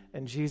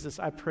 And Jesus,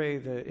 I pray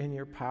that in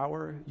your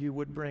power, you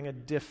would bring a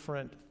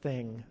different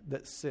thing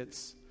that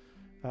sits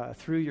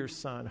through your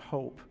Son,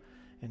 hope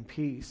and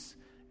peace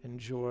and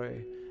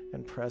joy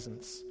and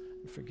presence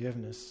and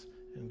forgiveness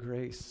and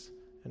grace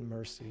and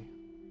mercy.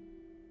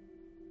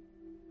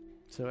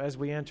 So as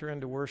we enter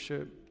into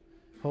worship,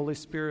 Holy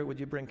Spirit, would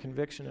you bring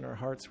conviction in our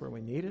hearts where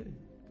we need it,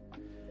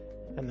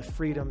 and the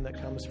freedom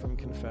that comes from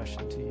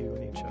confession to you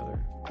and each other.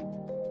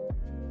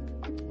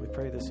 We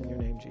pray this in your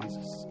name,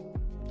 Jesus.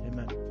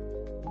 Amen.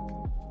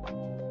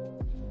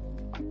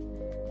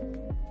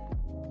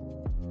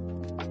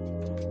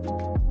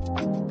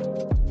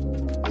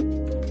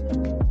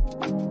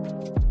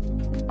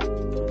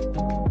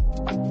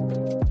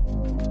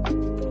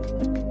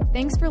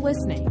 Thanks for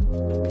listening.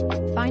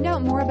 Find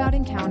out more about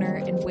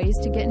Encounter and ways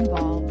to get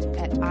involved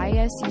at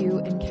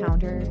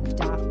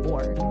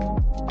isuencounter.org.